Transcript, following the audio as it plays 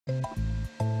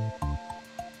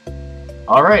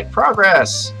Alright,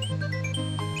 progress!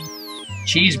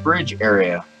 Cheese Bridge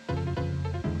area.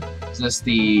 Is this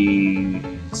the...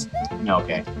 No,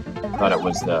 okay. Thought it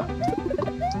was the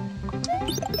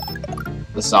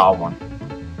saw one.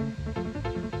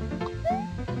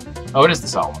 Oh, it is the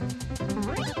saw one.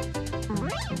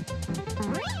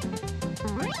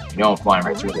 You know I'm flying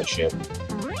right through this shit.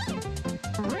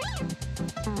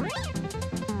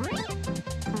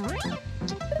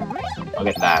 I'll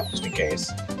get that, just in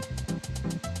case.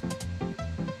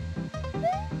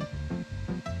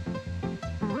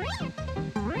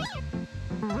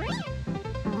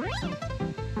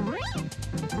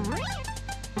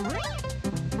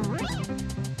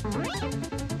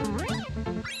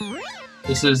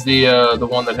 This is the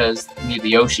one that has you need the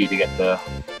Yoshi to get the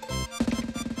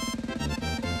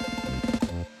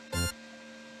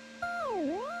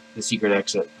secret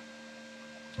exit.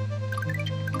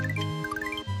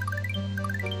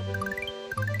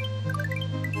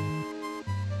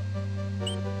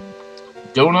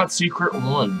 Donut Secret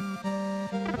 1.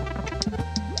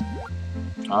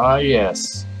 Ah,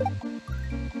 yes.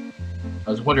 I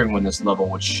was wondering when this level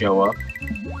would show up.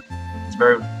 It's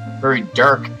very, very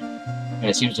dark, and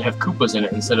it seems to have Koopas in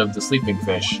it instead of the sleeping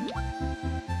fish.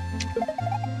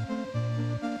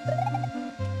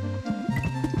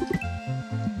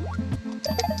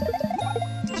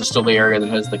 Is this still the area that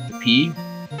has, like, the pea?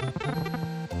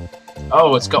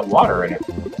 Oh, it's got water in it.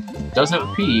 It does have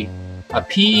a pea. A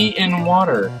pea in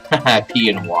water. Haha, pea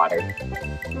in water.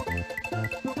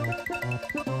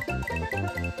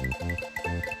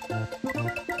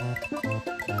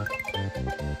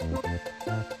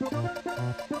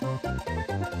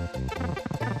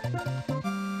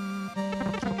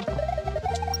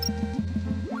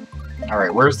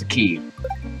 Alright, where's the key?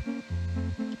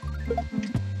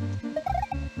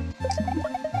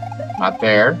 Not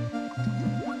there.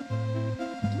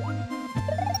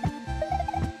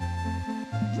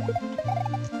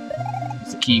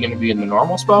 Is the key gonna be in the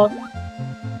normal spot? I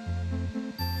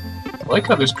like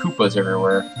how there's Koopas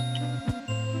everywhere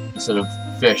instead of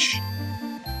fish.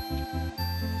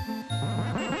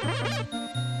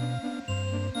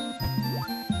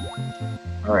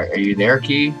 Alright, are you there,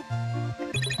 key?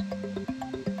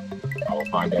 I'll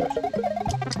find out.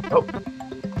 Oh,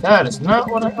 that is not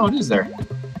what I... Oh, it is there.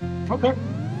 Okay.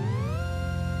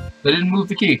 They didn't move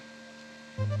the key.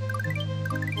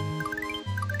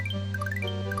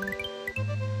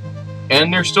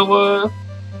 And there's still a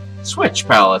Switch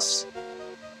Palace.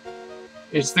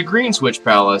 It's the green Switch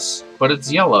Palace, but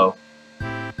it's yellow.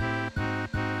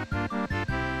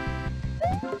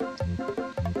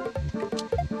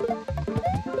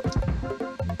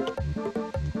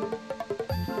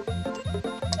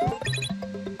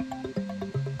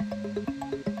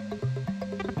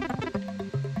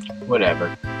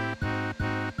 Whatever.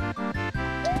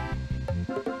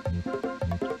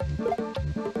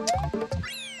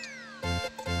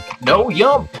 No,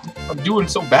 yum! I'm doing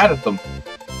so bad at them.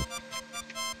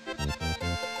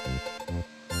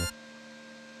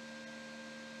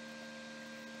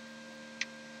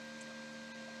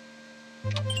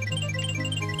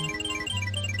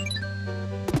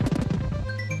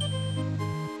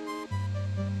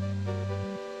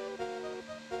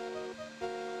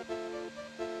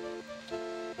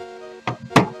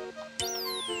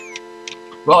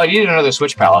 Well, I needed another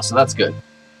Switch Palace, so that's good.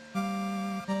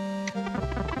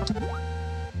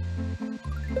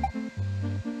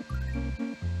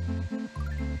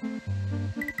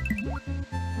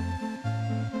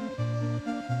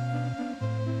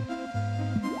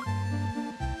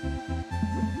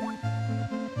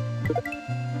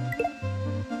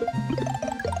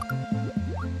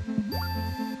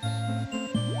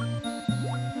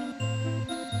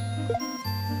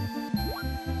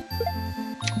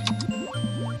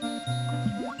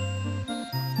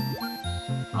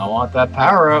 I want that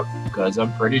power up, because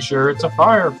I'm pretty sure it's a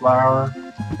fire flower.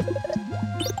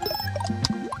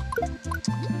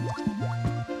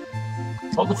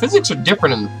 Well, the physics are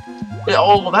different in...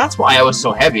 Oh, well, that's why I was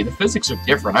so heavy. The physics are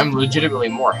different. I'm legitimately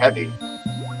more heavy.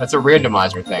 That's a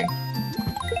randomizer thing.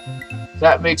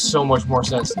 That makes so much more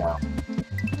sense now.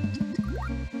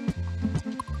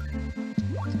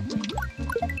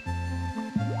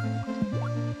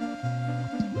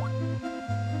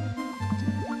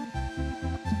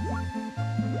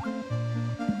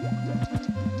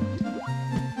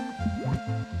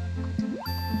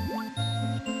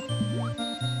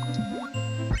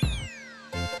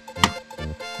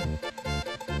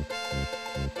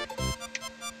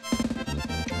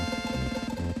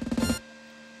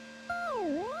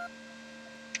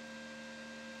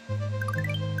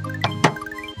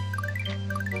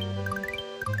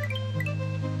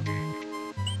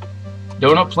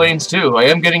 Donut planes too. I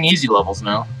am getting easy levels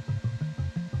now.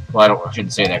 Well, I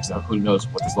shouldn't say that because who knows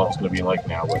what this level's going to be like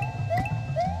now, but...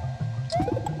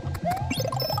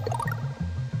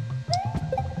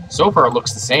 So far it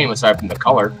looks the same aside from the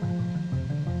color.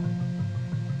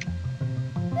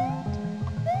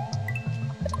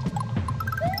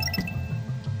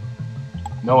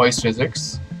 No ice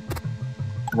physics.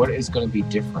 What is going to be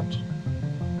different?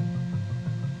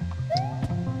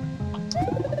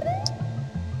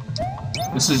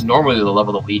 This is normally the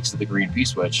level that leads to the green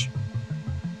P-switch.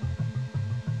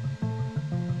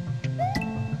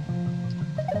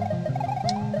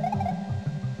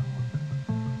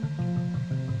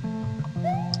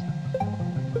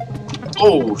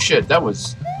 Oh shit, that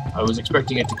was... I was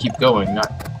expecting it to keep going,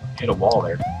 not hit a wall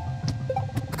there.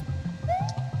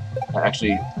 That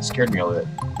actually scared me a little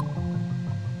bit.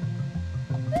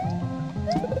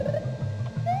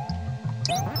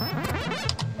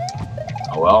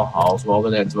 Oh well, all's well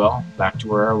that ends well. Back to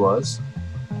where I was.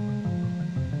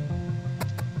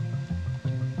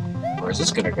 Where's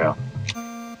this gonna go?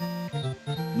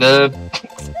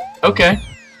 Okay.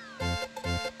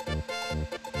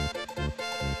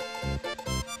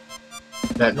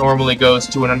 That normally goes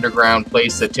to an underground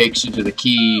place that takes you to the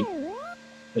key,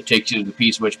 that takes you to the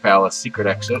P-switch Palace secret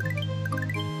exit.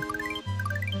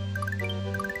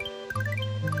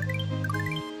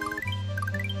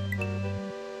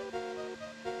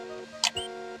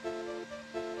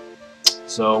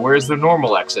 So where's the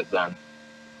normal exit then?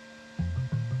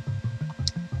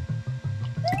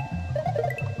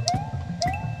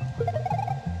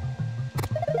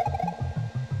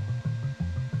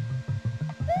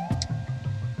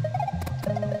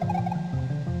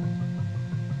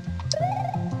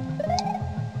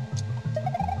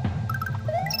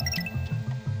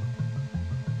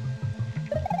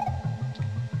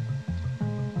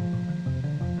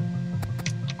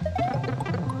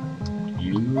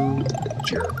 You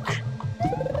jerk.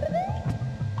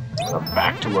 I'm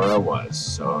back to where I was,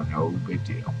 so no big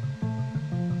deal.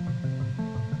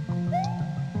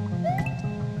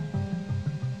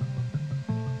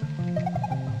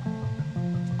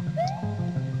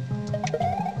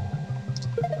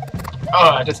 Oh,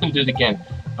 I just did it again.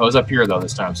 I was up here though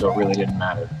this time, so it really didn't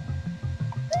matter.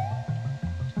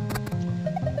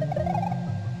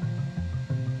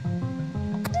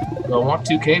 Do I want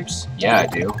 2 capes? Yeah, I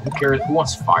do. Who cares? Who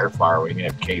wants Fire Flower when you can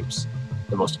have capes?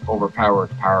 The most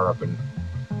overpowered power-up in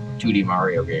 2D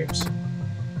Mario games.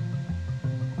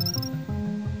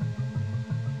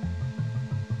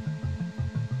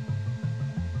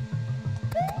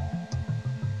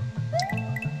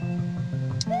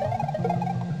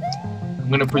 I'm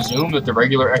gonna presume that the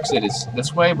regular exit is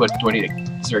this way, but do I need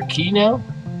a... Is there a key now?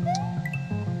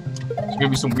 Is there gonna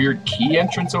be some weird key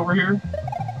entrance over here?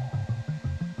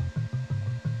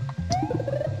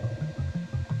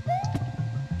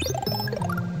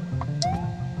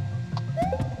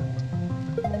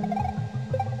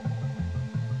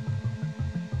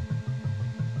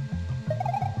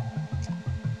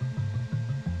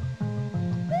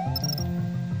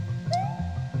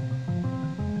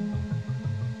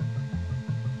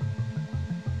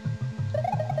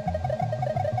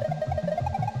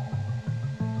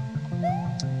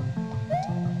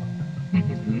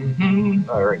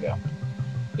 Oh, there we go.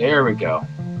 There we go.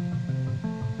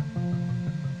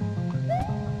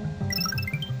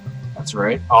 That's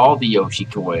right, all the Yoshi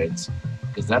coins,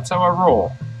 because that's how I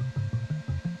roll.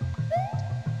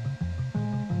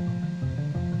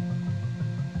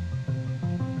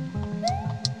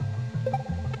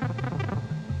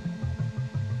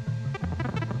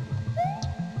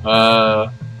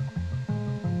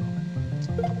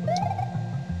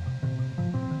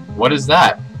 What is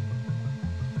that?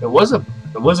 It was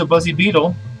a Buzzy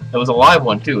Beetle. It was a live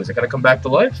one too. Is it gonna come back to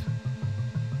life?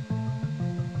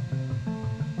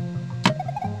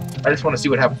 I just want to see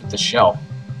what happens with the shell.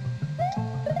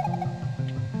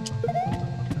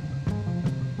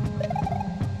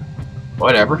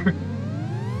 Whatever.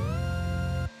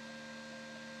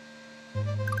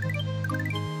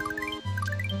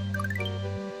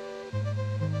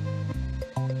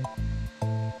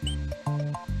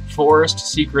 Forest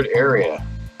secret area.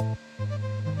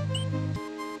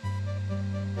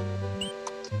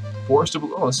 Forest of...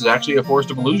 Oh, this is actually a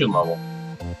Forest of Illusion level.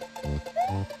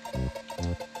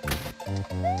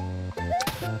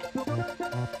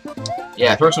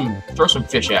 Yeah, throw some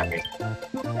fish at me.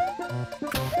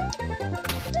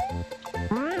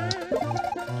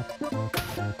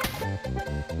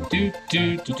 Do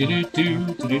do do do do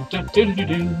do do do do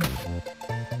do.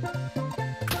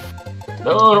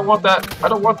 No, I don't want that. I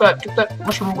don't want that. Get that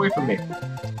mushroom away from me.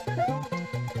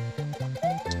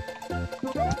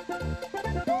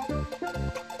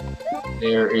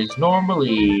 There is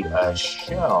normally a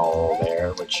shell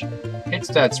there, which hits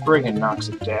that spring and knocks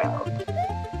it down.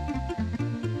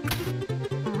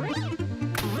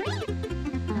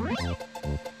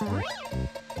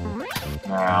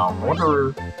 Now, I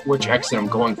wonder which exit I'm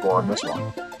going for in this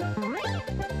one.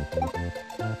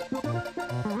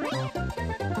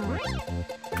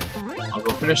 I'll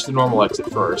go finish the normal exit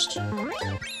first. And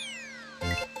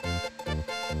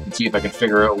see if I can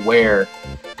figure out where,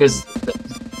 because the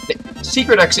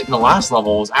secret exit in the last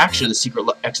level was actually the secret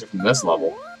exit from this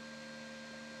level.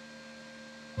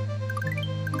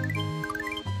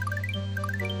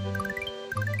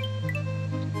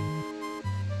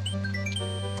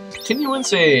 Continue and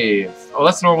save. Oh,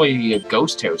 that's normally a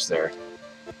ghost house there.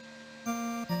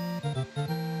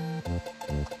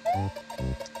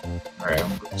 Alright,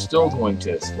 I'm still going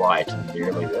to slide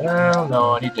nearly. Oh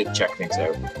no, I need to check things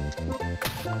out.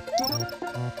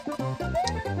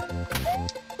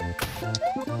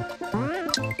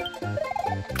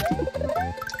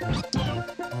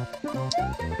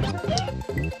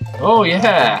 Oh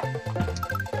yeah!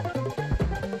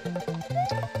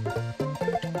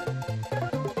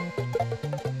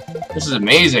 This is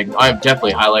amazing. I'm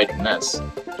definitely highlighting this.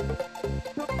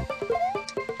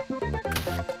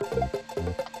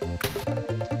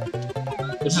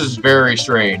 This is very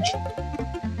strange.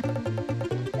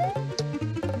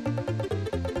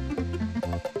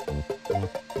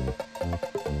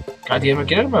 God damn it,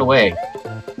 get out of my way.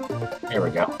 There we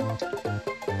go.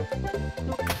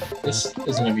 This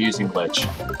is an amusing glitch.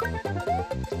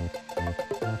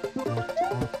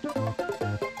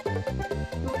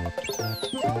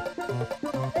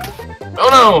 Oh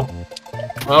no!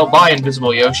 Well, bye,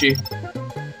 Invisible Yoshi.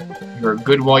 You were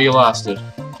good while you lasted.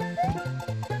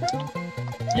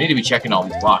 I need to be checking all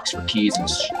these blocks for keys and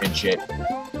shit.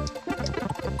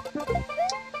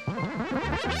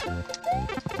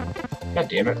 God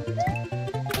damn it.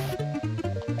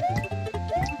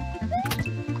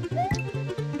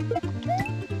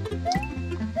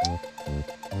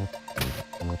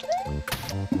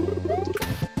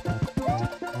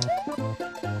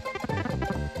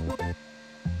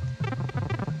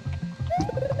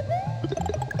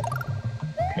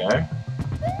 Okay.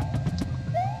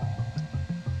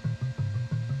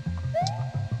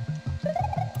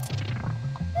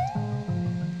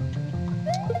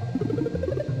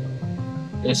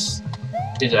 This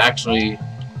is actually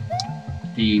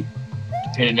the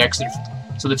hidden exit.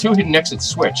 So the two hidden exits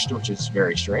switched, which is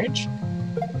very strange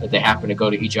that they happen to go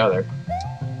to each other.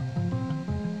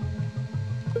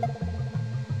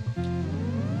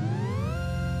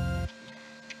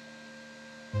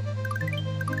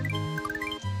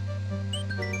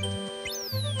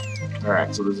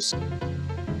 Alright, so there's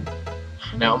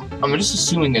a... Now, I'm just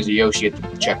assuming there's a Yoshi at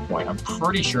the checkpoint. I'm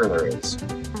pretty sure there is.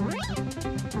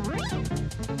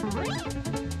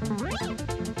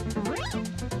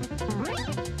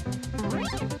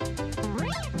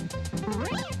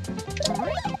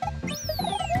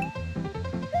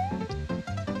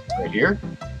 Right here?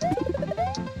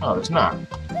 Oh, there's not.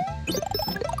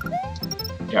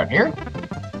 Down here?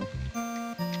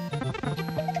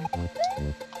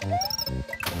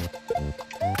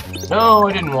 No,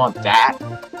 I didn't want that.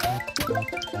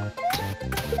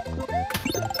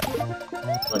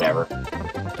 Whatever.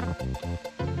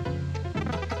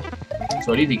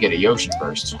 So I need to get a Yoshi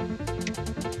first.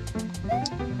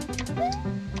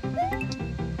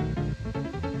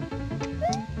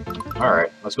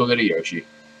 Alright, let's go get a Yoshi.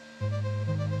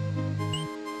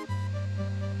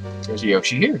 There's a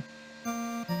Yoshi here.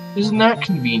 Isn't that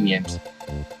convenient?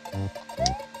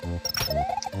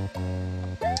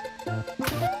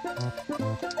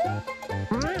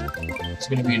 It's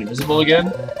gonna be invisible again.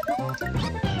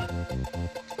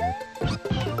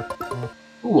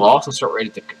 Ooh, I'll also start right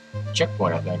at the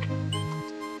checkpoint, I think.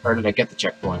 Or did I get the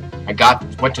checkpoint?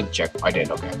 Went to the checkpoint. I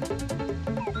did, okay.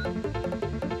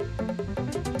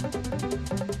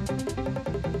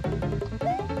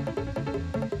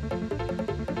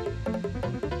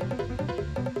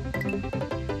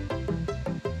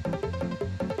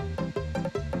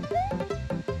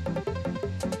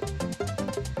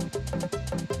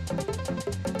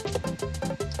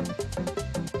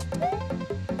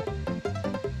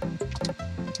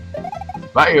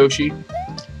 Bye, Yoshi.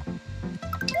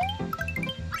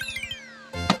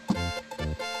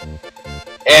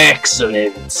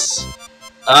 Excellent.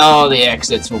 All the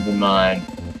exits will be mine.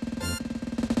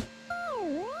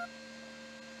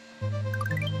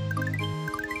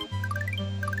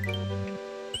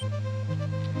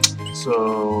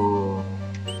 So...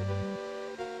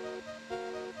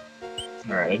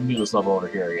 Alright, I didn't do this level over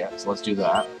here yet, so let's do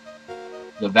that.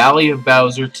 The Valley of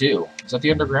Bowser 2. Is that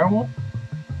the underground one?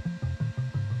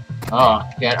 Oh,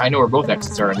 yeah, I know where both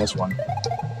exits are in this one.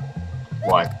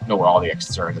 Well, I know where all the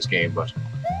exits are in this game, but...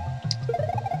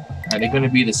 Are they going to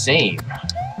be the same?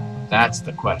 That's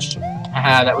the question.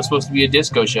 Haha, that was supposed to be a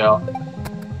disco shell.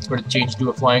 But it changed to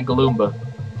a flying Galumba.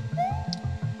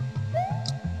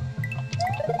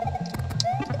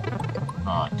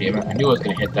 Aw, oh, damn it. I knew I was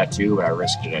going to hit that too, but I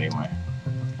risked it anyway.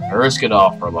 I risk it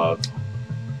all for love.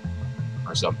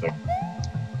 Or something.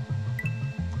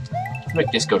 Let's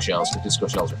make disco shells, because disco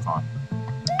shells are fun.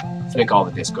 Let's make all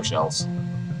the disco shells.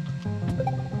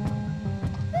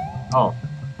 Oh.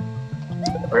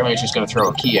 Apparently it's just going to throw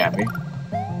a key at me.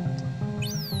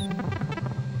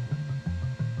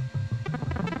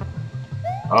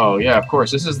 Oh, yeah, of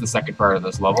course. This is the second part of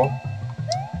this level.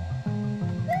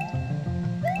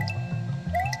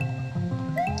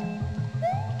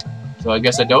 So I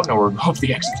guess I don't know where both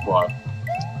the exits are.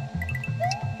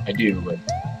 I do, but...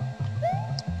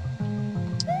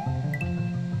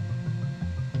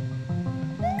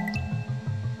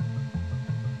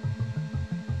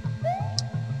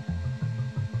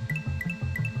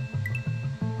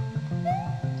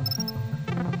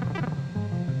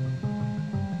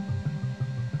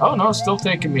 Oh, no, it's still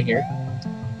taking me here.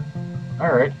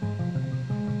 Alright.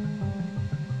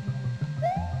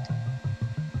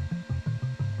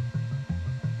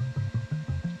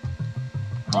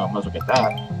 Might as well get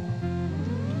that.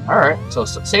 Alright, so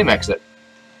same exit.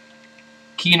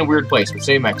 Key in a weird place, but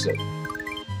same exit.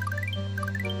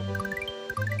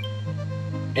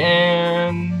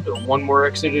 And one more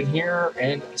exit in here,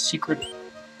 and a secret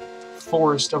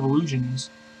forest of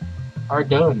illusions are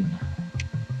done.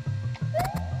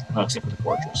 Well, except for the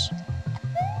fortress.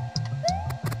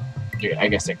 Yeah, I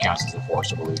guess that counts as the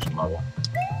forest of illusion level.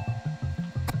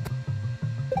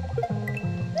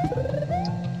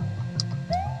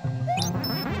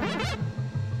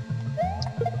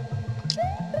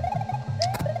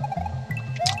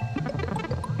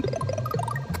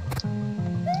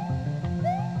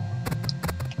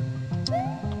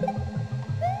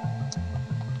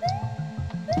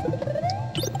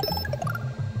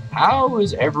 How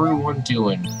is everyone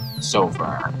doing so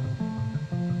far?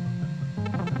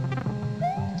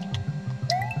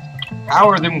 How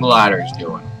are them gliders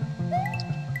doing?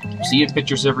 I'm seeing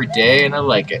pictures every day and I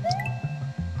like it.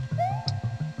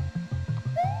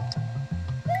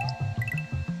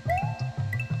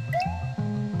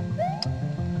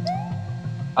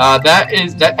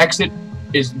 That exit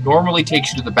normally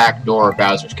takes you to the back door of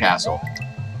Bowser's Castle.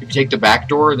 If you take the back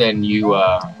door, then you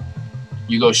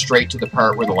go straight to the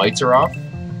part where the lights are off.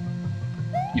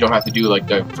 You don't have to do like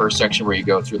the first section where you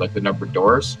go through like the numbered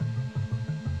doors.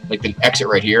 Like the exit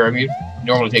right here, I mean,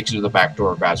 normally takes you to the back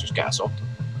door of Bowser's Castle.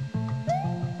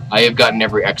 I have gotten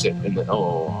every exit in the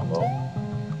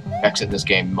exit in this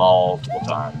game multiple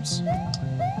times.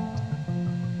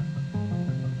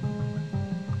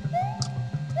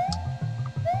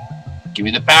 Give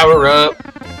me the power up.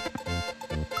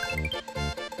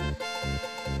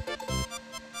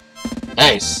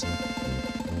 Nice. Do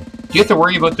you have to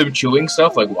worry about them chewing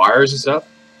stuff, like wires and stuff?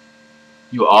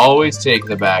 You always take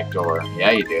the back door.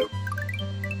 Yeah, you do.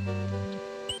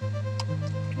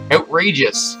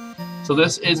 Outrageous. So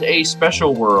this is a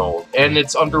special world, and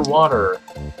it's underwater.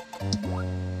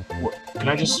 What, can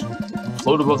I just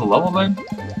float above the level, then?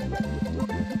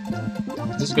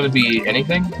 Is this going to be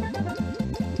anything?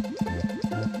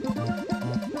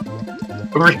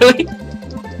 Really?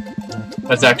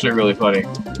 That's actually really funny.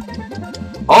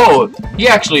 Oh, he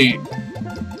actually...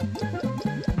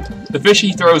 The fish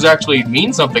he throws actually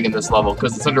means something in this level,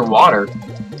 because it's underwater.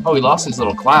 Oh, he lost his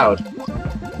little cloud.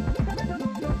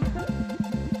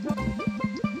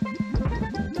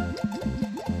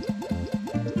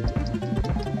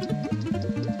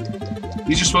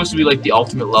 These are supposed to be like the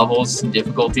ultimate levels in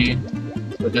difficulty,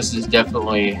 but this is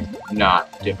definitely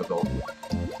not difficult.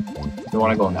 I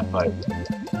want to go in that pipe.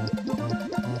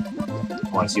 I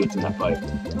want to see what's in that pipe.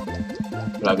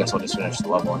 But I guess I'll just finish the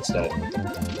level instead.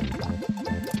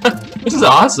 This is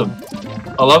awesome!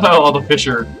 I love how all the fish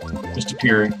are just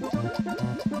appearing.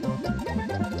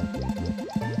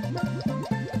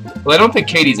 Well, I don't think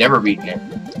Katie's ever beaten it.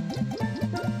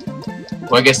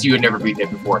 Well, I guess you had never beaten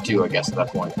it before, too, I guess, at that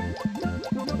point.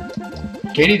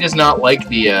 Katie does not like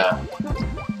the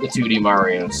 2D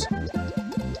Marios.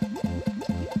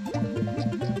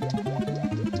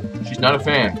 She's not a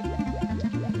fan.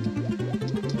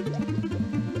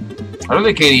 I don't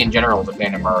think Katie in general is a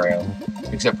fan of Mario,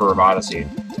 except for Odyssey.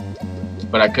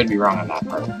 But I could be wrong on that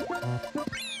part.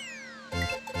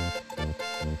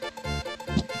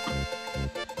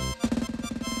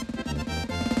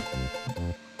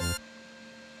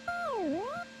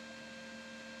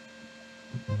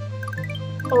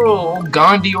 Oh,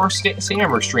 Gandhi or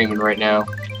Sam are streaming right now.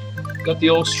 Got the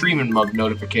old streaming mug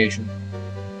notification.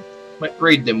 Might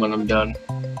raid them when I'm done.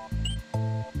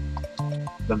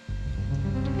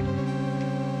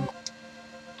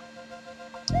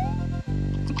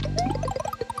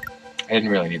 I didn't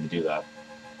really need to do that.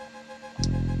 So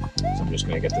I'm just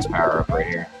gonna get this power up right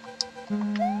here.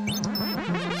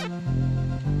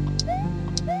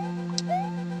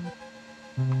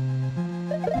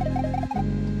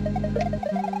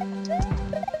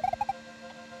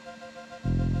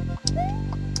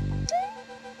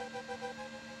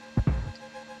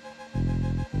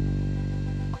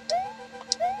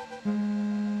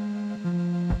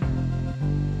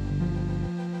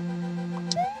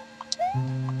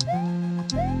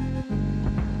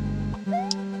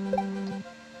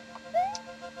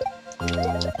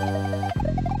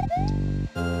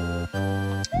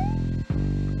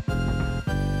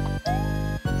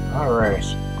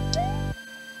 Alright.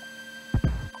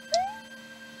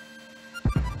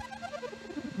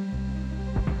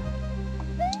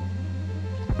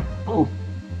 Ooh.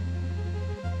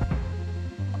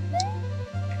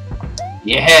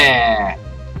 Yeah!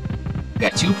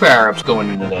 Got 2 power-ups going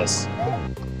into this.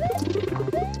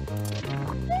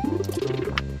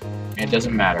 It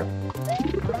doesn't matter.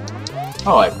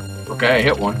 Oh, okay, I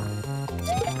hit one.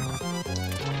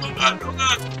 Oh god, oh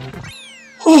god!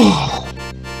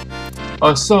 I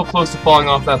was so close to falling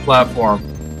off that platform.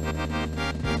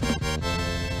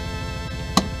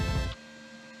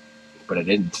 But I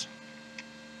didn't.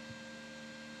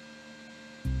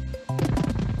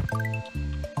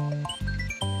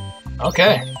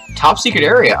 Okay. Top secret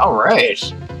area,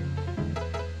 alright.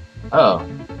 Oh.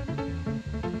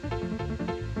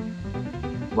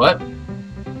 What?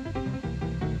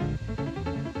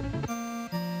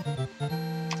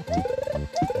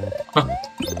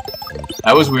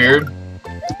 That was weird.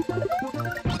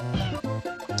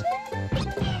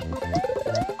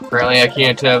 Apparently I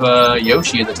can't have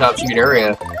Yoshi in the top secret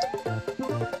area.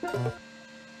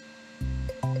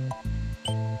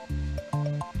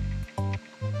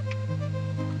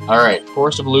 Alright,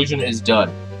 Forest of Illusion is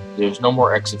done. There's no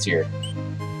more exits here.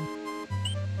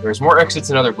 There's more exits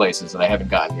in other places that I haven't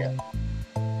gotten yet.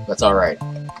 That's alright.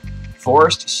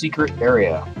 Forest secret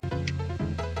area.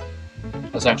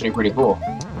 That's actually pretty cool.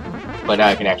 But now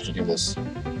I can actually do this.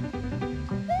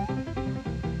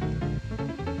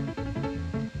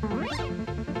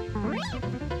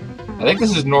 I think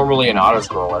this is normally an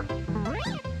auto-scroller.